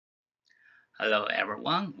Hello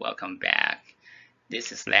everyone, welcome back.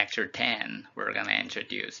 This is lecture 10. We're going to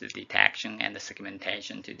introduce the detection and the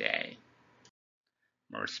segmentation today.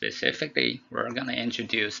 More specifically, we're going to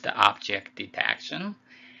introduce the object detection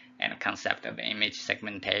and the concept of image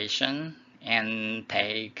segmentation and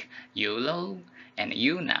take Yolo and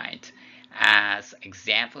UNet as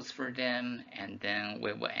examples for them, and then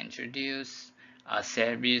we will introduce a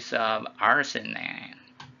series of RCNN.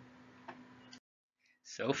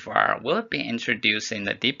 So far, we'll be introducing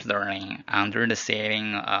the deep learning under the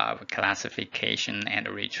setting of classification and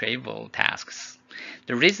retrieval tasks.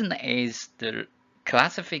 The reason is the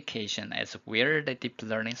classification is where the deep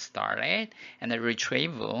learning started, and the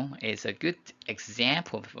retrieval is a good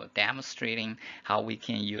example for demonstrating how we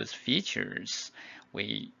can use features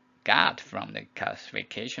we got from the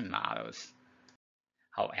classification models.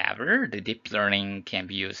 However, the deep learning can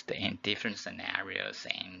be used in different scenarios,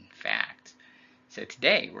 in fact. So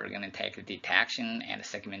today we're going to take the detection and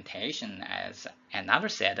segmentation as another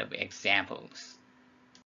set of examples.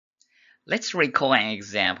 Let's recall an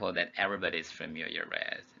example that everybody is familiar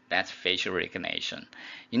with. That's facial recognition.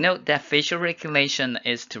 You know that facial recognition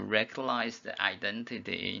is to recognize the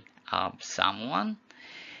identity of someone.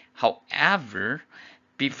 However,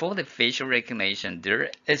 before the facial recognition,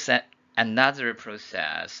 there is another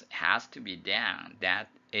process has to be done that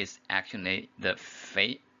is actually the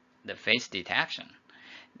face detection.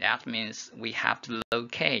 That means we have to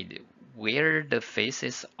locate where the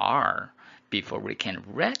faces are before we can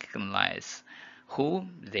recognize who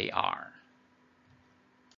they are.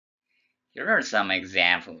 Here are some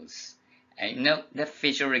examples. You know that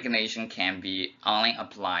facial recognition can be only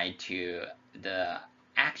applied to the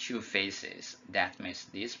actual faces. That means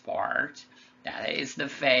this part, that is the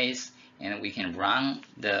face, and we can run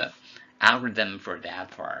the algorithm for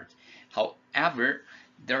that part. However,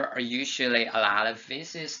 there are usually a lot of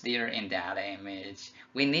faces there in that image.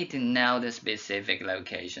 We need to know the specific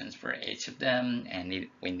locations for each of them, and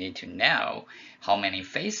we need to know how many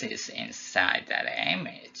faces inside that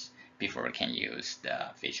image before we can use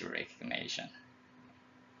the facial recognition.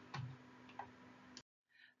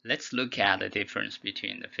 Let's look at the difference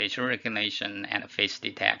between the facial recognition and face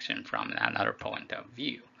detection from another point of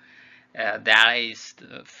view. That is,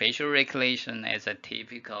 the facial recognition is a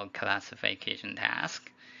typical classification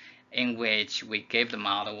task in which we give the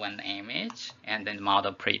model an image and then the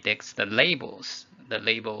model predicts the labels. The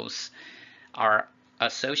labels are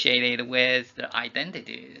associated with the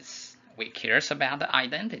identities. We care about the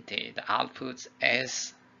identity. The output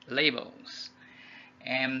is labels.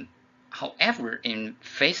 And however, in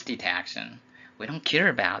face detection, we don't care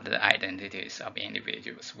about the identities of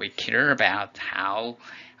individuals. We care about how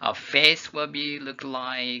a face will be look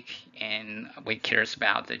like, and we care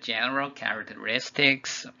about the general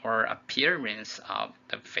characteristics or appearance of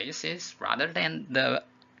the faces rather than the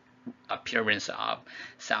appearance of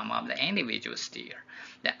some of the individuals there.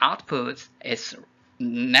 The output is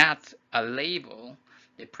not a label.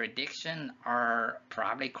 The prediction are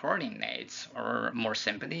probably coordinates, or more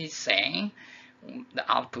simply saying,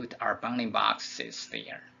 the output are bounding boxes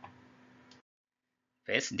there.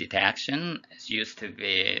 Face detection used to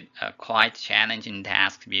be a quite challenging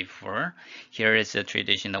task before. Here is a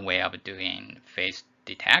traditional way of doing face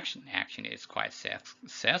detection. Actually, it's quite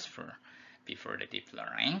successful before the deep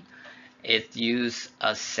learning. It uses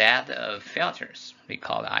a set of filters. We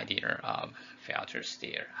call the idea of filters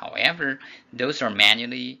there. However, those are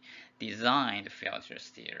manually designed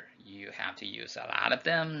filters there. You have to use a lot of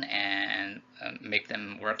them and make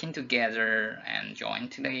them working together and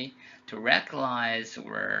jointly to recognize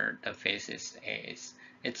where the faces is.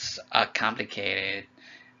 It's a complicated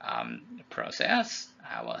process.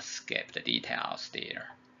 I will skip the details there.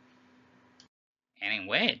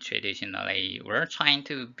 Anyway, traditionally, we're trying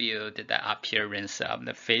to build the appearance of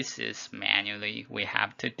the faces manually. We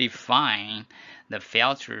have to define the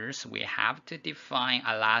filters. We have to define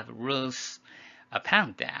a lot of rules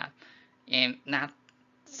upon that. And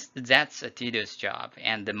that's a tedious job.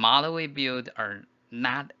 And the model we build are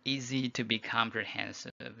not easy to be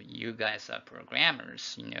comprehensive. You guys are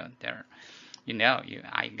programmers,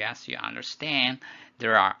 I guess you understand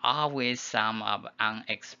there are always some of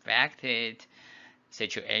unexpected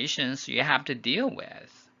situations you have to deal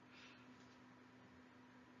with.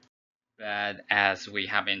 But as we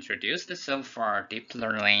have introduced so far, deep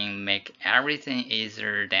learning make everything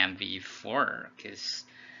easier than before, because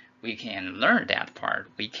we can learn that part.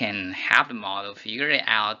 We can have the model figure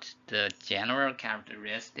out the general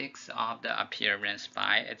characteristics of the appearance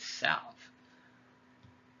by itself.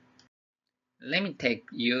 Let me take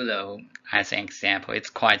Yolo as an example.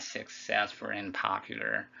 It's quite successful and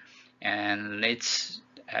popular. And let's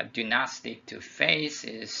do not stick to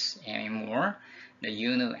faces anymore. The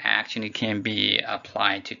UNet actually can be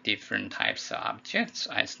applied to different types of objects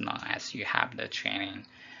as long as you have the training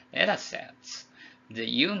data sets. The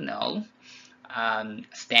UNet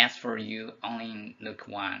stands for you only look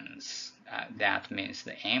once. That means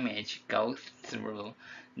the image goes through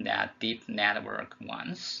that deep network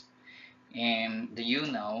once, and the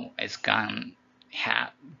UNet is going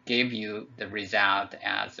to give you the result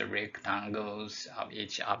as the rectangles of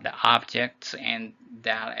each of the objects in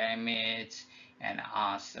that image, and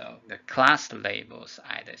also the class labels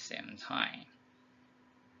at the same time.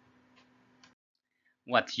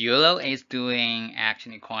 What Yolo is doing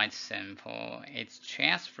actually quite simple. It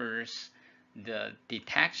transfers the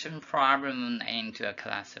detection problem into a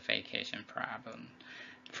classification problem.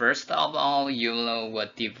 First of all, Yolo will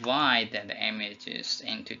divide the images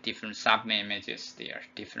into different sub-images there,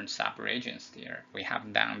 different sub-regions there. We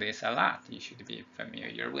have done this a lot. You should be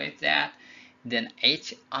familiar with that. Then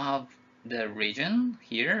each of the region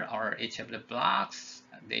here, or each of the blocks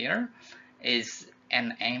there, is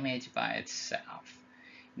an image by itself.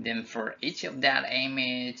 Then for each of that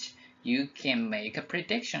image, you can make a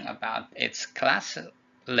prediction about its class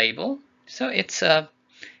label. So it's a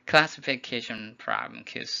classification problem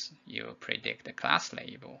because you predict the class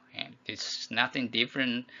label, and it's nothing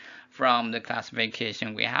different from the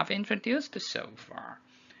classification we have introduced so far.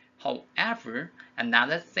 However,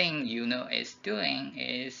 another thing UNet is doing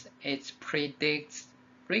is it predicts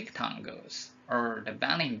rectangles or the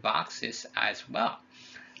bounding boxes as well.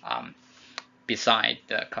 Beside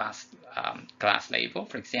the class label,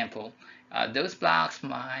 for example, those blocks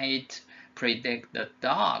might predict the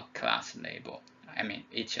dog class label. I mean,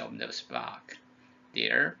 each of those blocks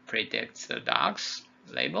there predicts the dog's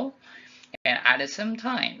label, and at the same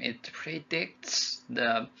time, it predicts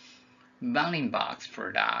the bounding box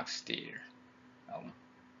for dogs there.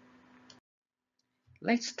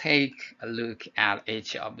 Let's take a look at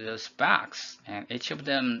each of those boxes, and each of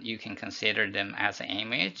them you can consider them as an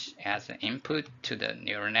image, as an input to the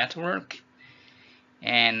neural network.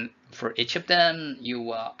 And for each of them, you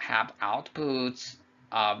will have outputs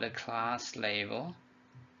of the class labels,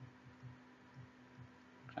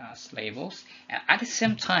 and at the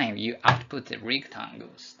same time, you output the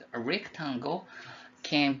rectangles. A rectangle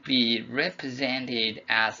can be represented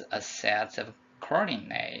as a set of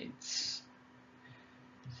coordinates.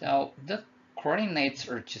 So the coordinates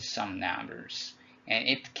are just some numbers, and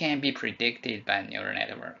it can be predicted by neural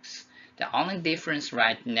networks. The only difference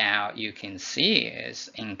right now you can see is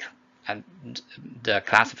in the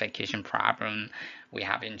classification problem we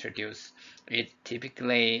have introduced. It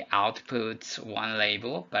typically outputs one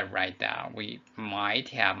label, but right now we might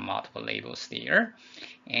have multiple labels there,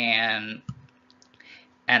 and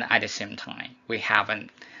at the same time we have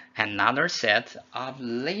another set of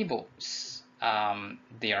labels.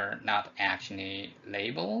 They are not actually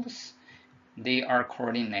labels. They are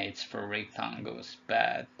coordinates for rectangles,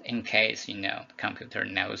 but in case the computer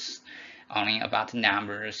knows only about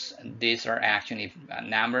numbers, these are actually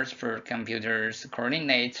numbers for computers.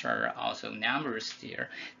 Coordinates are also numbers there.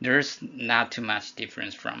 There's not too much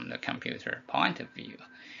difference from the computer point of view.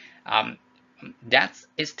 That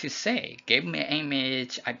is to say, give me an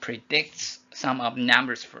image, I predict some of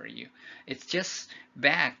numbers for you. It's just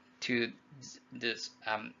back to this,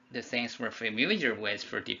 the things we're familiar with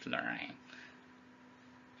for deep learning.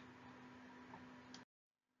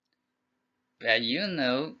 But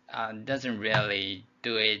doesn't really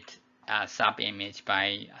do it sub-image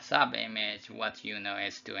by sub-image. What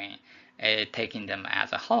is doing is taking them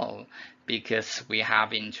as a whole, because we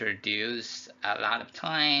have introduced a lot of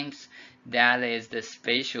times that is the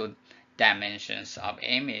spatial dimensions of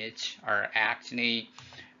image are actually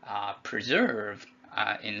preserved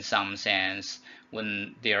in some sense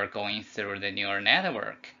when they are going through the neural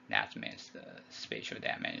network. That means the spatial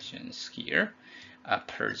dimensions here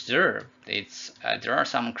preserved. There are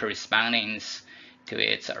some correspondings to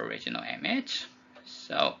its original image.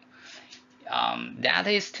 So that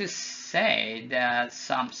is to say that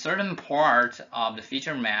some certain part of the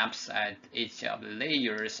feature maps at each of the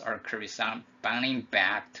layers are corresponding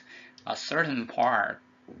back to a certain part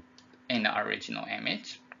in the original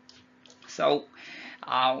image. So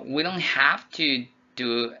we don't have to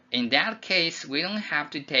do, in that case, we don't have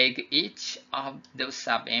to take each of those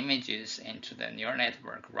sub-images into the neural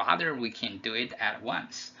network. Rather, we can do it at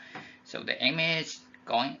once. So the image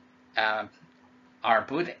are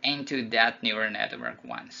put into that neural network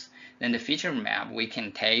once. Then the feature map, we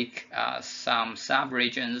can take some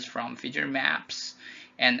sub-regions from feature maps,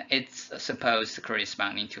 and it's supposed to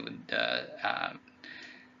corresponding to the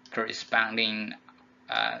corresponding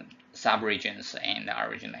subregions in the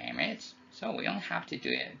original image. So we don't have to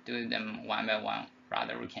do them one by one.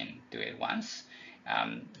 Rather, we can do it once.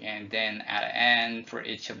 And then at the end, for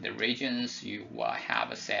each of the regions, you will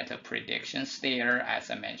have a set of predictions there. As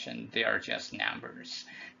I mentioned, they are just numbers.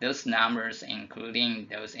 Those numbers including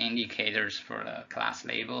those indicators for the class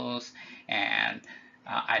labels, and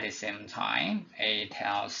at the same time, it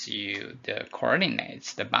tells you the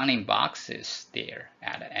coordinates, the bounding boxes there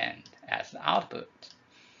at the end as the output.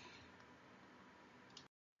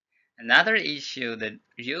 Another issue that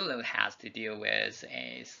Yolo has to deal with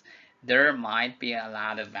is there might be a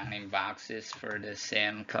lot of bounding boxes for the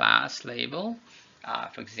same class label.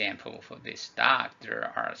 For example, for this dog,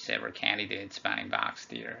 there are several candidates bounding box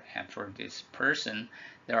there, and for this person,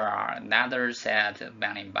 there are another set of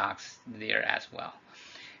bounding box there as well.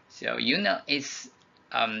 So UNet is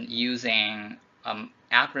using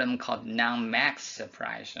algorithm called non-max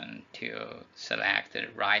separation to select the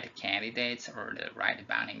right candidates or the right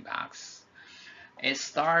bounding box. It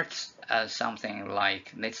starts something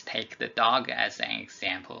like, let's take the dog as an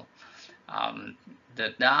example.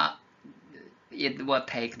 The dog, it will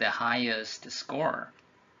take the highest score,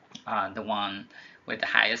 the one with the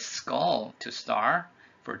highest score to start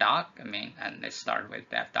for dog. And let's start with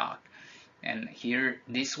that dog. And here,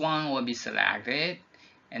 this one will be selected,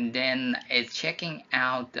 and then it's checking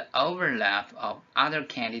out the overlap of other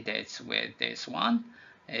candidates with this one.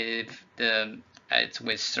 If it's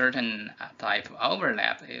with certain type of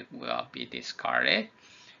overlap, it will be discarded.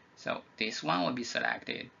 So this one will be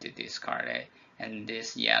selected to discard it, and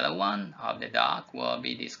this yellow one of the dog will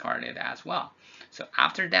be discarded as well. So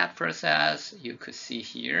after that process, you could see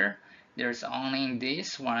here, there's only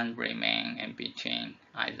this one remain in between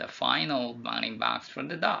as the final bounding box for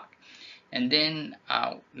the dog. And then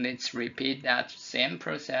let's repeat that same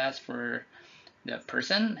process for the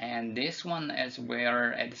person, and this one is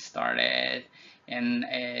where it started, and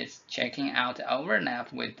it's checking out the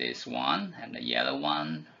overlap with this one, and the yellow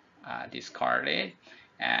one discarded,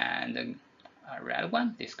 and the red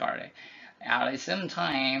one discarded. At the same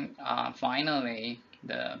time, finally,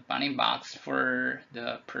 the bounding box for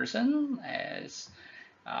the person is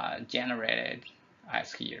generated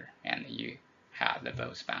as here, and you have the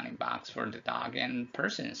both bounding box for the dog and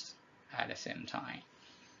persons at the same time.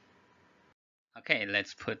 Okay,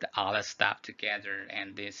 let's put all the stuff together,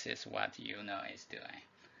 and this is what UNet is doing.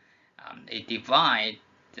 It divides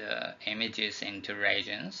the images into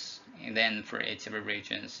regions, and then for each of the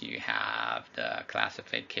regions you have the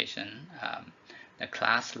classification, the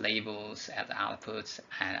class labels as outputs,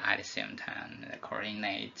 and at the same time the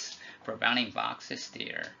coordinates for bounding boxes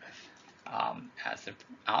there as the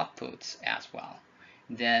outputs as well.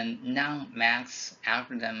 Then non-max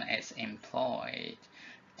algorithm is employed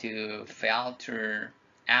to filter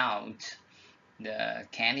out the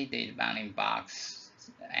candidate bounding box,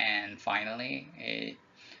 and finally it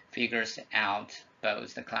figures out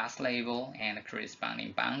both the class label and the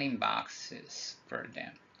corresponding bounding boxes for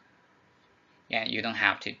them. Yeah, you don't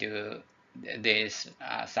have to do this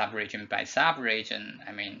subregion by subregion.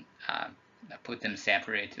 Put them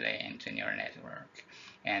separately into neural network,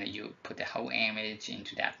 and you put the whole image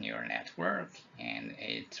into that neural network, and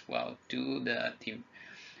it will do the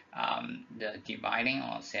dividing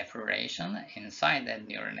or separation inside the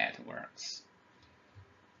neural networks.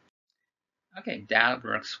 Okay, that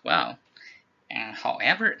works well. And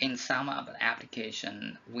however, in some of the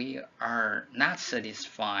application, we are not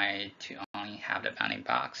satisfied to only have the bounding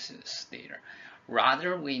boxes there.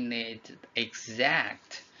 Rather, we need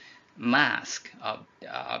exact mask of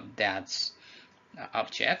that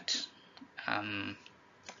object,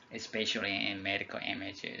 especially in medical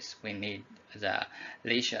images. We need the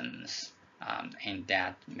lesions in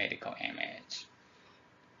that medical image.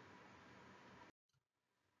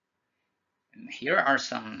 And here are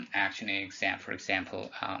some actually examples. For example,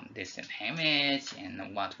 this is an image,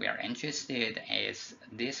 and what we are interested in is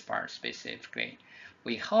this part specifically.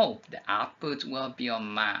 We hope the output will be a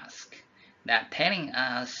mask that telling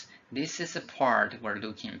us this is the part we're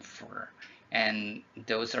looking for, and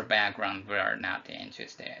those are background we are not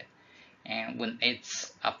interested. And when it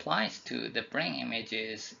applies to the brain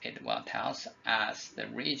images, it will tell us the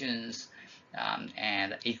regions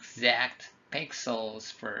and exact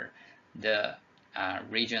pixels for the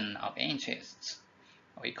region of interest.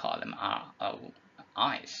 We call them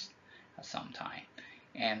eyes sometimes.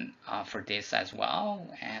 And for this as well,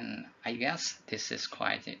 and I guess this is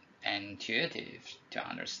quite intuitive to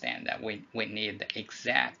understand that we need the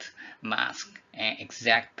exact mask and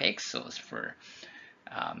exact pixels for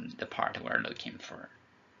the part we're looking for.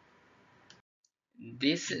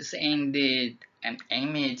 This is indeed an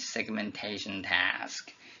image segmentation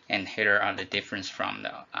task. And here are the difference from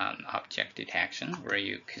the object detection, where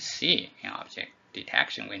you could see in object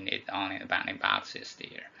detection we need only the bounding boxes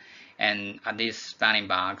there. And this bounding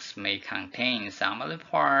box may contain some of the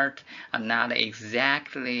part, not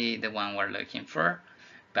exactly the one we're looking for,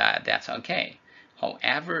 but that's okay.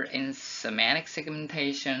 However, in semantic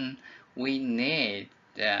segmentation, we need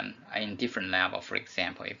in different level. For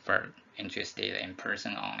example, if we're interested in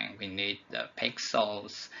person only, we need the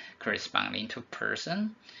pixels corresponding to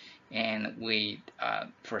person, and we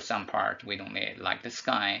for some part we don't need, like the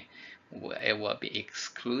sky, it will be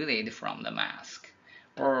excluded from the mask.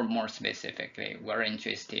 Or more specifically, we're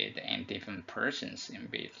interested in different persons in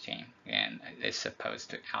between, and it's supposed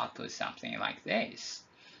to output something like this.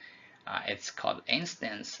 It's called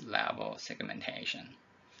instance level segmentation.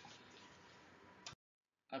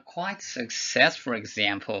 A quite successful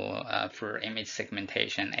example for image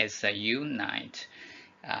segmentation is the UNet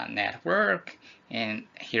network. And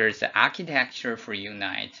here's the architecture for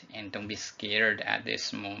UNet, and don't be scared at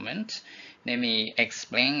this moment. Let me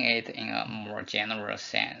explain it in a more general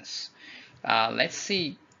sense. Let's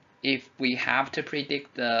see if we have to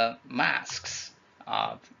predict the masks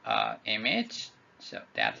of image. So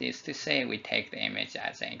that is to say, we take the image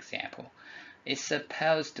as an example. It's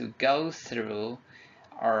supposed to go through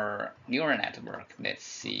our neural network, let's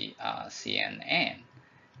see, CNN.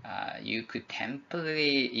 You could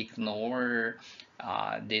temporarily ignore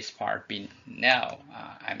this part below,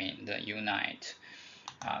 I mean the UNet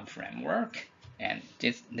framework, and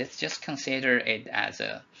let's just consider it as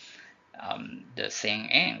the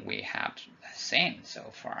CNN we have seen so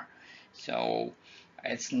far. So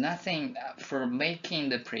it's nothing for making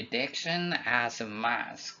the prediction as a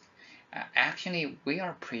mask. Actually, we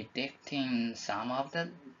are predicting some of the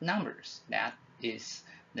numbers. That is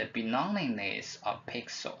the belongingness of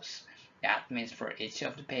pixels. That means for each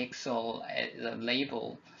of the pixel, the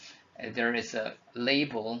label, there is a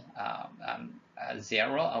label, a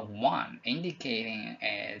 0 or 1, indicating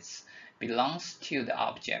it belongs to the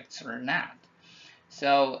objects or not.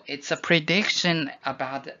 So it's a prediction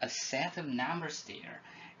about a set of numbers there.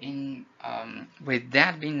 With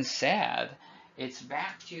that being said, it's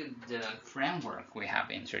back to the framework we have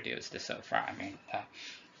introduced so far. I mean,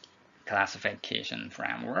 classification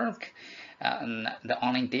framework. The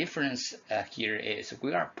only difference here is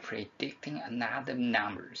we are predicting another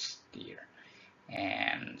numbers here.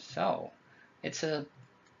 And so it's a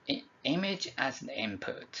image as the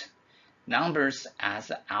input, numbers as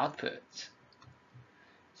the output.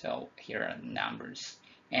 So here are numbers.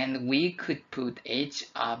 And we could put each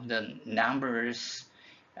of the numbers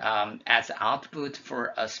as output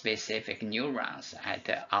for a specific neurons at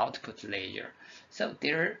the output layer. So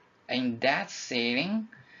there, in that setting,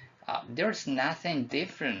 there's nothing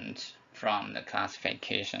different from the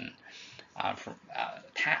classification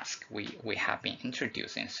task we have been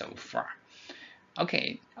introducing so far.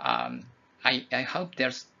 Okay, I hope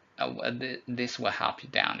this will help you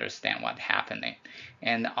to understand what's happening.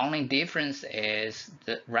 And the only difference is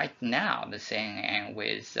that right now the CNN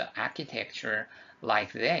with architecture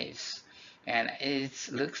like this, and it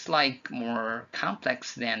looks like more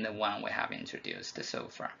complex than the one we have introduced so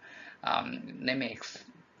far. Let me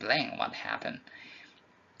explain what happened.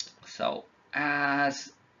 So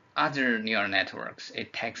as other neural networks,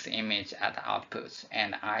 it takes image at outputs,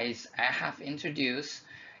 and as I have introduced,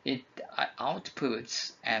 it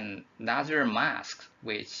outputs another mask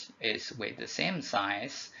which is with the same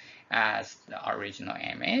size as the original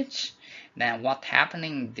image. Then what's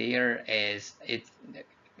happening there is it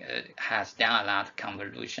has done a lot of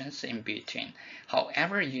convolutions in between.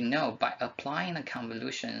 However, you know, by applying the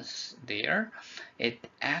convolutions there, it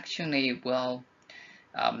actually will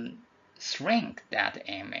shrink that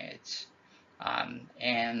image,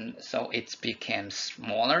 and so it becomes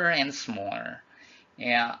smaller and smaller.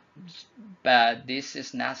 Yeah, but this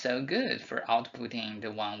is not so good for outputting the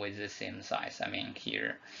one with the same size. I mean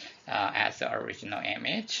here as the original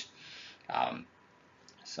image.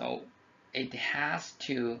 So it has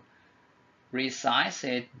to resize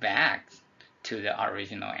it back to the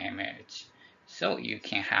original image. So you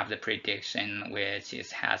can have the prediction which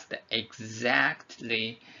has the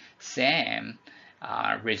exactly same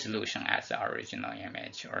resolution as the original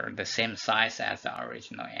image, or the same size as the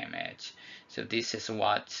original image. So this is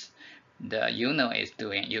what the Yolo is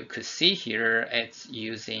doing. You could see here it's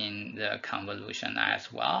using the convolution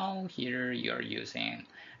as well. Here you're using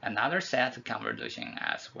another set of convolution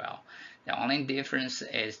as well. The only difference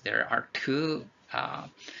is there are two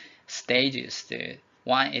stages.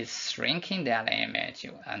 One is shrinking that image,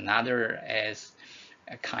 another is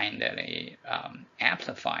kind of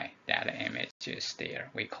amplify that images there.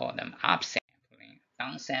 We call them upsampling.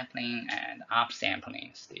 downsampling and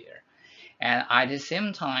upsamplings there. And at the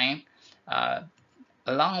same time,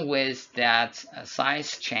 along with that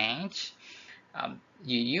size change,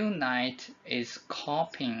 UNet is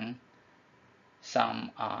copying some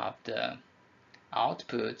of the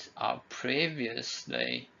outputs of previous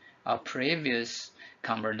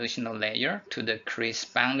convolutional layer to the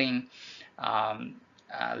corresponding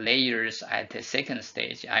layers at the second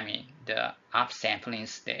stage, I mean the upsampling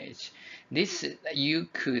stage. This, you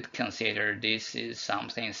could consider this is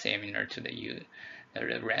something similar to the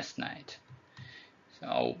ResNet.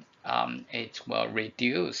 So it will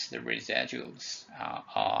reduce the residuals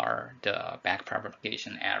or the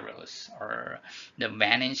backpropagation errors or the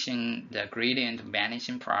gradient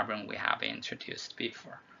vanishing problem we have introduced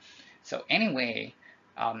before. So anyway,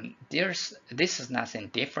 this is nothing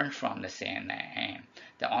different from the CNN.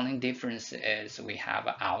 The only difference is we have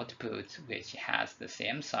an output which has the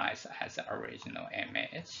same size as the original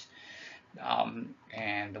image,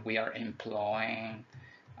 and we are employing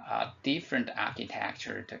a different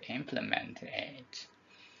architecture to implement it.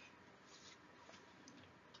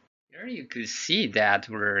 Here you could see that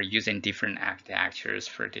we're using different architectures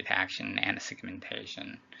for detection and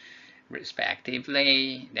segmentation,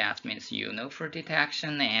 respectively. That means Yolo for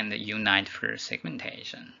detection and UNet for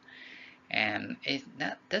segmentation. And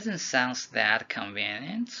that doesn't sound that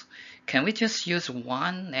convenient. Can we just use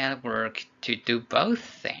one network to do both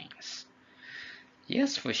things?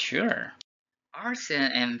 Yes, for sure.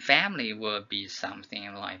 RCNN family will be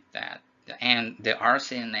something like that. And the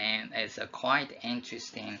RCNN is a quite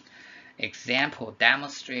interesting example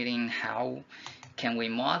demonstrating how can we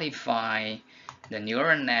modify the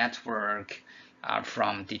neural network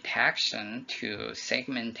from detection to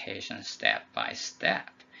segmentation step by step.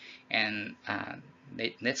 And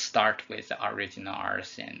let's start with the original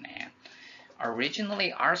RCNN.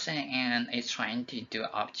 Originally, RCNN is trying to do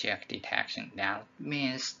object detection. That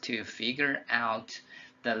means to figure out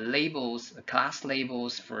the labels, the class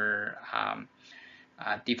labels for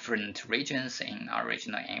different regions in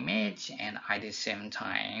original image, and at the same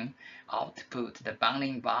time output the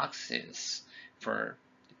bounding boxes for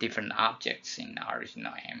different objects in the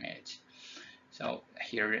original image. So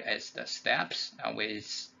here is the steps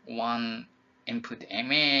with one input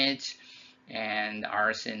image, and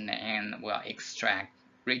RCNN will extract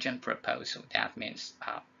region proposal. That means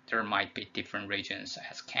there might be different regions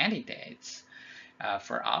as candidates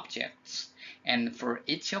for objects. And for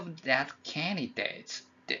each of that candidates,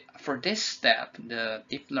 for this step, the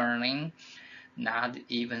deep learning not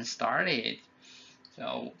even started.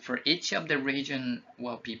 So for each of the region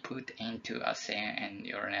will be put into a CNN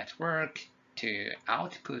neural network to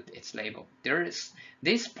output its label.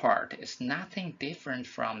 This part is nothing different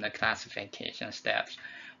from the classification steps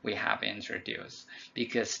we have introduced,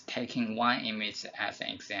 because taking one image as an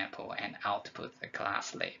example and output the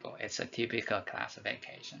class label, it's a typical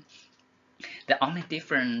classification. The only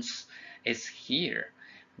difference is here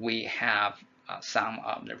we have some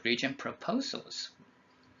of the region proposals.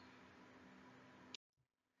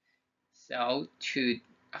 So to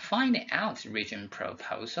find out region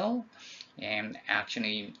proposal, and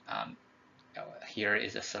actually here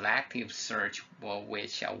is a selective search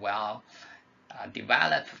which well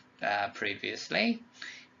developed previously,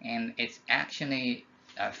 and it's actually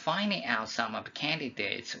finding out some of the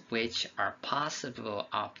candidates which are possible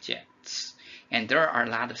objects, and there are a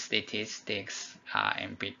lot of statistics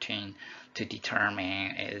in between to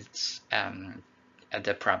determine its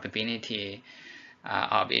the probability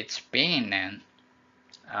of its being an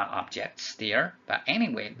objects there. But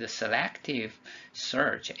anyway, the selective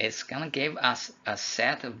search is going to give us a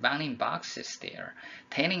set of bounding boxes there,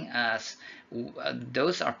 telling us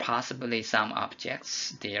those are possibly some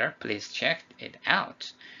objects there. Please check it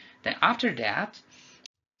out. Then after that,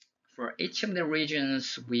 for each of the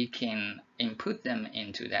regions, we can input them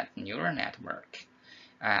into that neural network.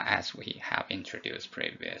 As we have introduced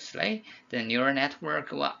previously, the neural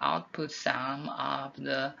network will output some of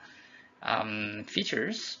the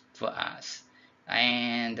features for us,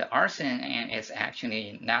 and RCNN is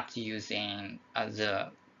actually not using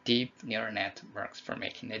the deep neural networks for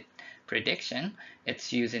making the prediction.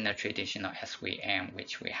 It's using a traditional SVM,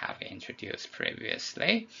 which we have introduced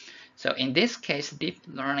previously. So in this case, deep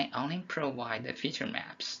learning only provides the feature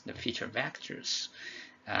maps, the feature vectors,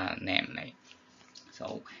 namely.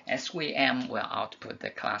 So SVM will output the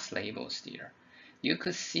class labels there. You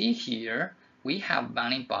could see here we have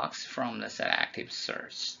bounding box from the selective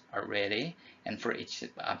search already, and for each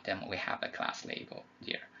of them we have a class label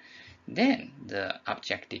there. Then the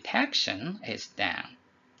object detection is done.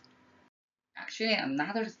 Actually,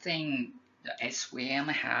 another thing the SVM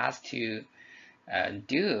has to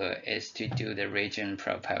do is to do the region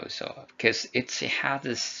proposal, because it has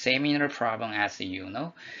a similar problem as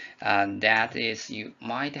Yolo. That is, you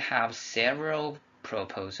might have several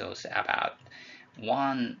proposals about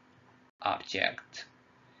one object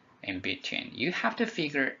in between. You have to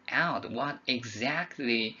figure out what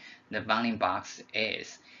exactly the bounding box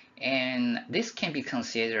is. And this can be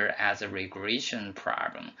considered as a regression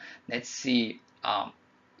problem. Let's see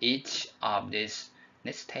each of these.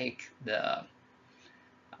 Let's take the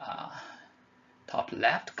top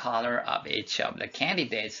left color of each of the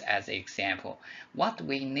candidates as an example. What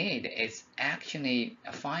we need is actually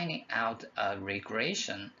finding out a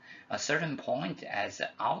regression, a certain point as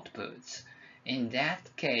outputs. In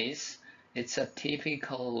that case, it's a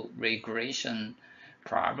typical regression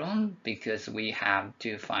problem because we have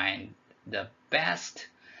to find the best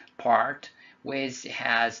part which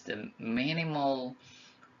has the minimal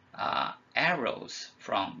errors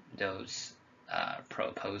from those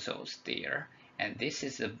proposals there, and this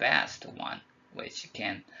is the best one which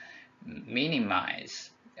can minimize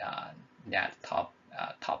that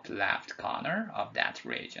top left corner of that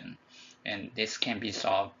region, and this can be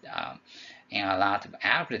solved in a lot of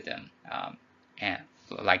algorithm, and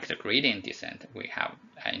like the gradient descent we have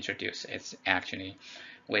introduced. It's actually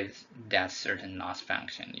with that certain loss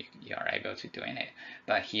function you are able to do it,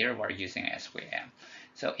 but here we're using SVM.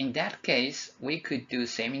 So in that case, we could do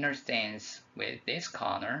similar things with this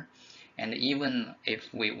corner, and even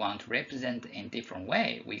if we want to represent in different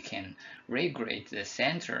way, we can regrade the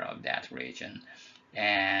center of that region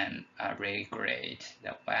and regrade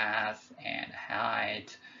the width and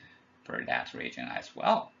height for that region as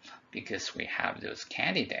well, because we have those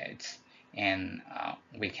candidates, and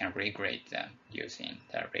we can regrade them using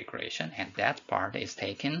the regression, and that part is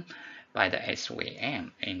taken by the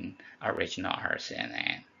SVM in original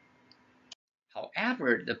RCNN.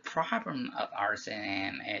 However, the problem of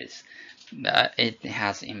RCNN is that it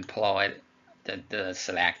has employed the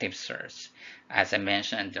selective search. As I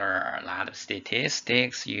mentioned, there are a lot of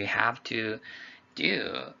statistics you have to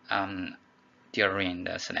do during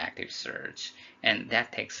the selective search, and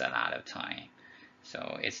that takes a lot of time.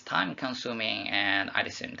 So it's time consuming, and at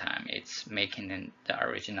the same time, it's making the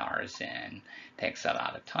original RCNN takes a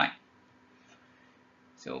lot of time.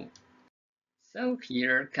 So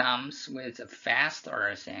here comes with a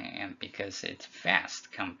Fast-RCNN because it's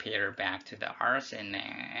fast compared back to the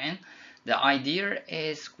RCNN. The idea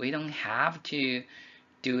is we don't have to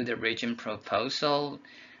do the region proposal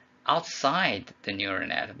outside the neural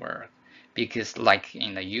network, because like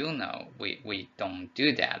in the Yolo, we don't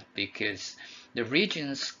do that because the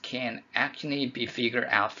regions can actually be figured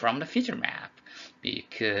out from the feature map,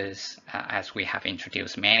 because as we have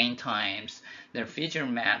introduced many times, the feature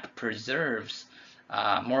map preserves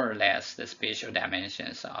more or less the spatial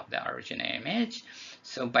dimensions of the original image.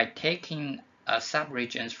 So by taking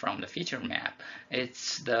subregions from the feature map,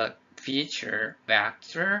 it's the feature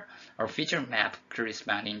vector or feature map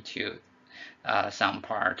corresponding to some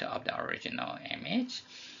part of the original image.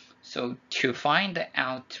 So to find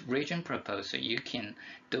out region proposal, you can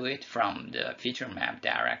do it from the feature map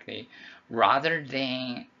directly rather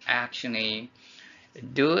than actually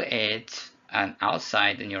do it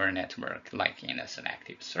outside the neural network like in a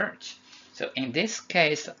selective search. So in this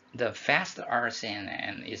case, the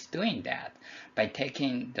Fast-RCNN is doing that by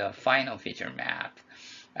taking the final feature map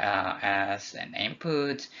as an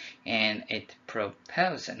input, and it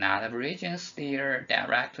proposes another regions there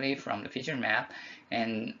directly from the feature map,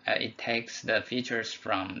 and it takes the features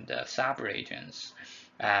from the subregions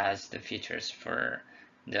as the features for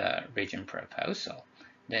the region proposal.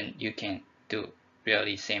 Then you can do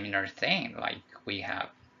really similar thing like we have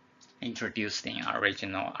introduced in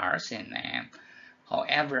original RCNN.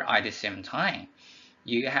 However, at the same time,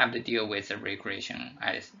 you have to deal with the regression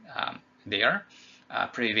there.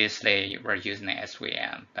 Previously, we're using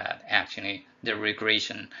SVM, but actually the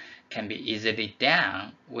regression can be easily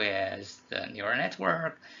done with the neural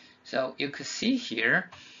network. So you could see here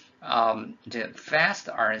the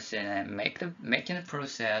Fast-RCNN making the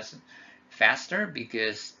process faster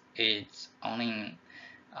because it's only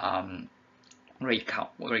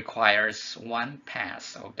requires one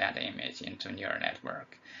pass of that image into neural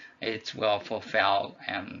network. It will fulfill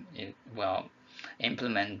and it will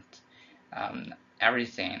implement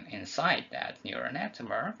everything inside that neural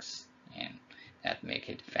networks, and that make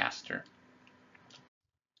it faster.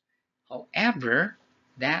 However,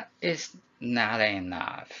 that is not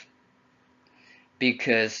enough,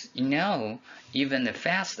 because even the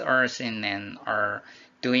Fast-RCNN are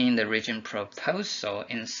doing the region proposal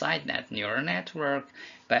inside that neural network,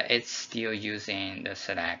 but it's still using the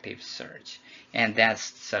selective search, and that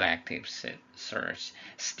selective search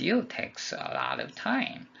still takes a lot of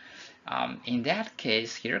time. In that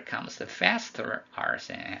case, here comes the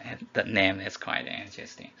Faster-RCNN. The name is quite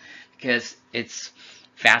interesting because it's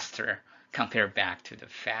faster compared back to the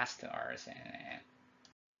Fast-RCNN.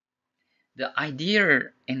 The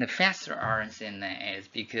idea in the Faster-RCNN is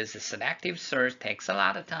because the selective search takes a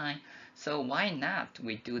lot of time, so why not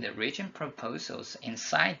we do the region proposals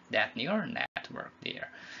inside that neural network there.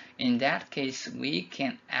 In that case, we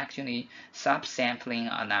can actually subsampling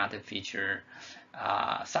another feature,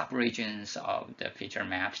 subregions of the feature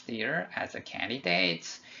maps there as a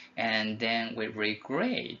candidates, and then we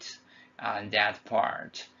regrade that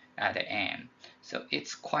part at the end. So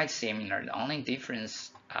it's quite similar. The only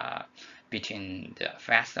difference between the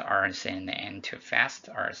Fast-RCNN to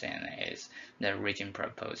Fast-RCNN is the region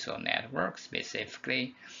proposal network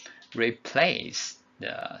specifically replace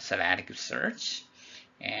the selective search,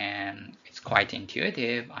 and it's quite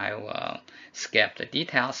intuitive. I will skip the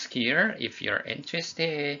details here. If you're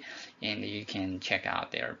interested, and you can check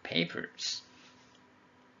out their papers.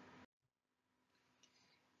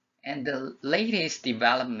 And the latest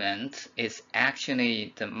development is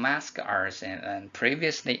actually the Mask-RCNN.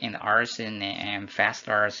 Previously in RCNN,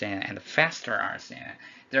 Fast-RCNN, and Faster-RCNN,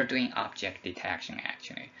 they're doing object detection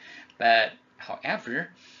actually. But however,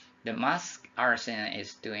 the Mask-RCNN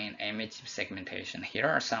is doing image segmentation. Here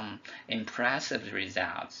are some impressive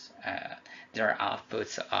results. There are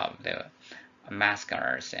outputs of the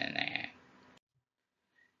Mask-RCNN.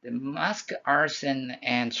 The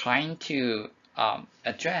Mask-RCNN trying to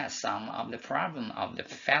address some of the problem of the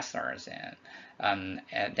Fast-RCNN.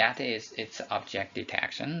 That is its object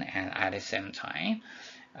detection, and at the same time,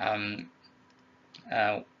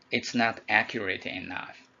 it's not accurate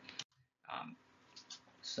enough.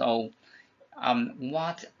 So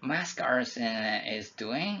what Mask-RCNN is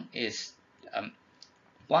doing is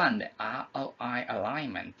one, the ROI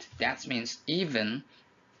alignment. That means even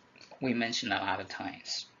we mentioned a lot of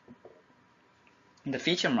times. The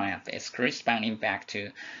feature map is corresponding back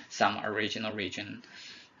to some original region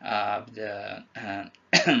of the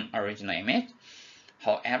original image.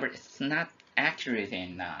 However, it's not accurate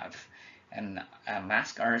enough, and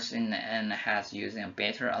Mask-RCNN has using a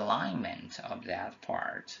better alignment of that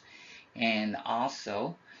part. And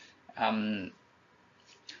also, the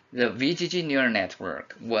VGG neural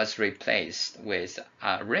network was replaced with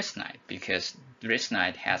ResNet because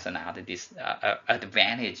ResNet has another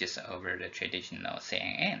advantages over the traditional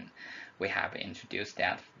CNN. We have introduced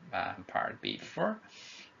that part before,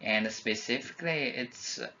 and specifically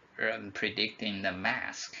it's predicting the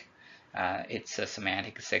mask. It's a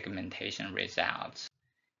semantic segmentation results,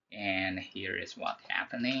 and here is what's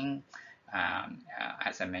happening.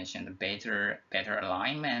 As I mentioned, better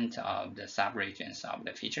alignment of the subregions of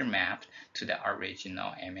the feature map to the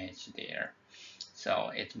original image there.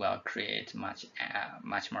 So it will create much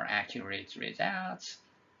more accurate results,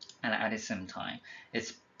 and at the same time,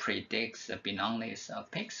 it predicts the binominals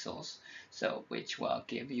of pixels, so which will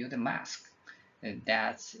give you the mask.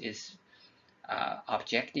 That is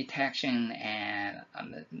object detection and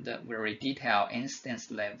the very detailed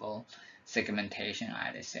instance level segmentation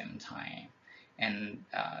at the same time, and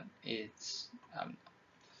it's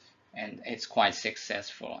quite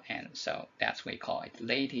successful, and so that's we call it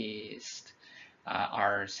latest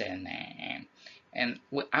RCNN. And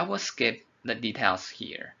I will skip the details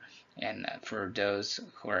here, and for those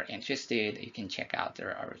who are interested, you can check out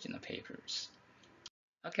their original papers.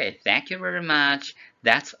 Okay, thank you very much.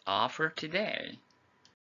 That's all for today.